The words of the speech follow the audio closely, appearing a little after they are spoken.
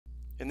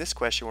In this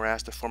question, we're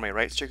asked to form a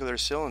right circular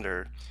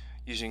cylinder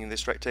using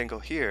this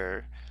rectangle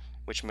here,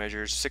 which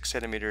measures 6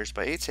 centimeters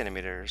by 8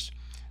 centimeters.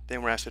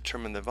 Then we're asked to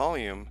determine the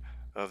volume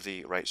of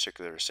the right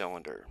circular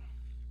cylinder.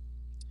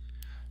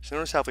 So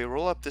notice how if we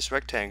roll up this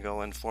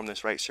rectangle and form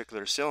this right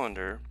circular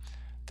cylinder,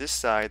 this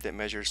side that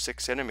measures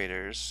 6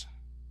 centimeters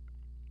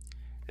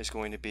is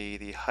going to be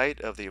the height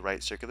of the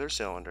right circular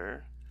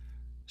cylinder.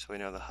 So we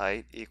know the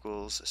height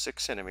equals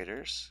 6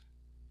 centimeters.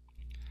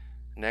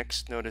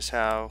 Next, notice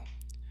how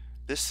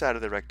this side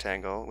of the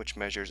rectangle, which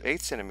measures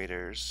 8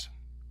 centimeters,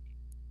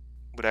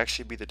 would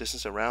actually be the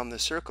distance around the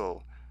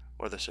circle,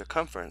 or the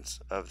circumference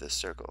of this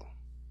circle.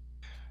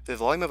 The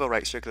volume of a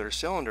right circular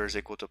cylinder is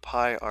equal to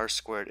pi r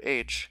squared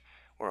h,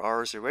 where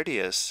r is the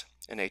radius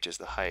and h is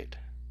the height.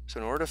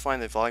 So in order to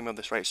find the volume of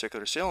this right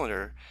circular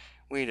cylinder,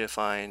 we need to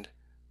find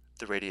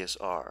the radius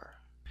r.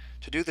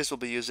 To do this, we'll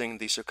be using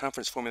the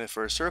circumference formula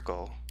for a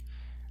circle,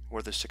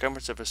 where the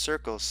circumference of a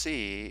circle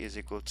C is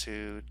equal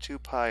to 2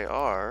 pi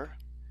r,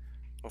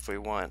 or if we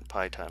want,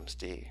 pi times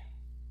d,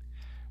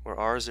 where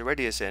r is the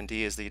radius and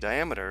d is the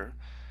diameter,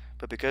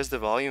 but because the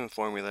volume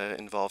formula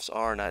involves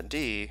r not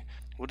d,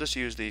 we'll just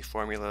use the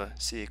formula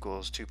C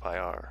equals 2 pi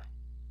r.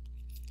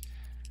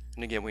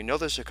 And again, we know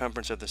the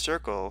circumference of the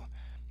circle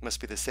must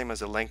be the same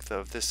as the length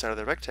of this side of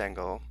the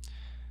rectangle,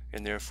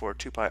 and therefore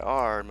 2 pi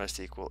r must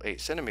equal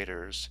 8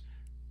 centimeters.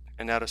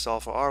 And now to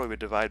solve for r, we would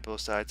divide both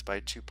sides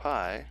by 2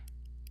 pi.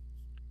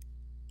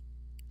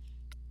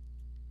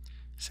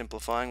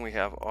 Simplifying, we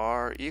have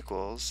r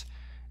equals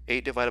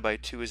 8 divided by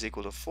 2 is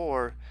equal to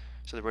 4,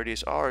 so the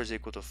radius r is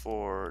equal to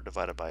 4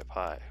 divided by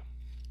pi.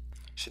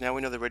 So now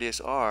we know the radius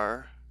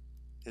r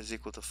is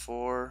equal to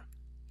 4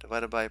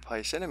 divided by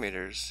pi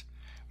centimeters.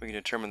 We can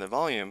determine the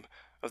volume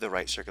of the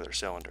right circular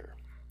cylinder.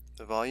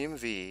 The volume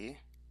V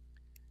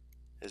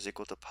is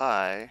equal to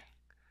pi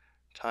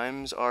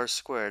times r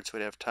squared, so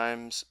we'd have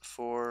times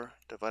 4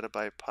 divided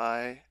by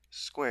pi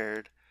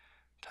squared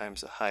times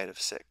the height of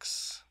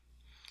 6.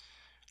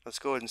 Let's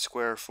go ahead and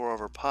square 4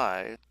 over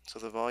pi. So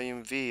the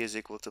volume V is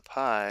equal to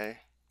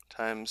pi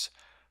times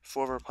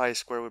 4 over pi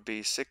squared would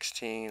be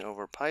 16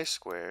 over pi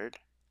squared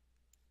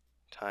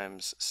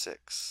times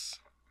 6.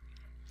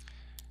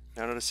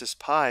 Now notice this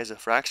pi as a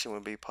fraction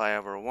would be pi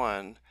over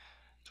 1.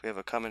 So we have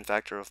a common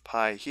factor of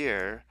pi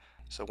here.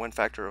 So one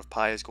factor of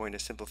pi is going to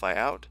simplify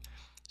out.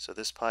 So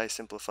this pi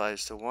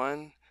simplifies to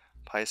 1.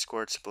 Pi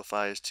squared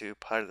simplifies to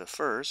pi to the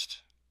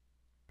first.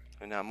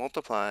 And now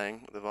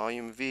multiplying, the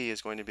volume V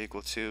is going to be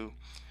equal to,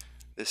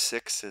 this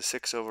 6 is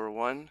 6 over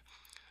 1.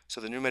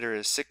 So the numerator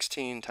is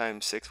 16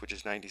 times 6, which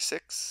is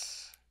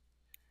 96.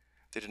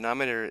 The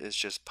denominator is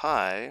just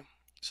pi.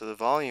 So the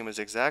volume is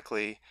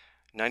exactly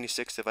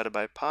 96 divided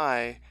by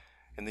pi,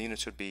 and the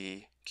units would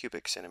be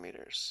cubic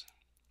centimeters.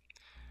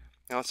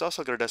 Now let's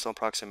also get a decimal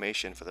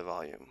approximation for the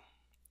volume.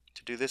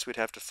 To do this, we'd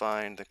have to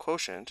find the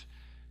quotient.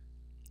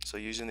 So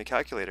using the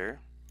calculator,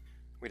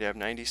 we'd have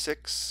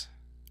 96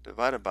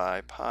 divided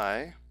by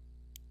pi,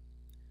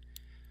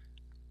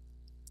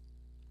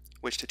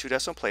 which to 2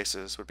 decimal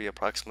places would be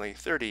approximately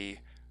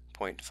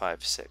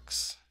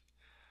 30.56.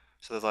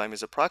 So the volume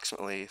is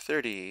approximately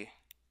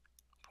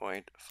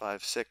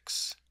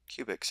 30.56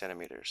 cubic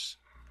centimeters.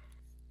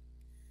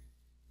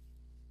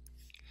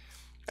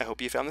 I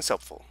hope you found this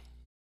helpful.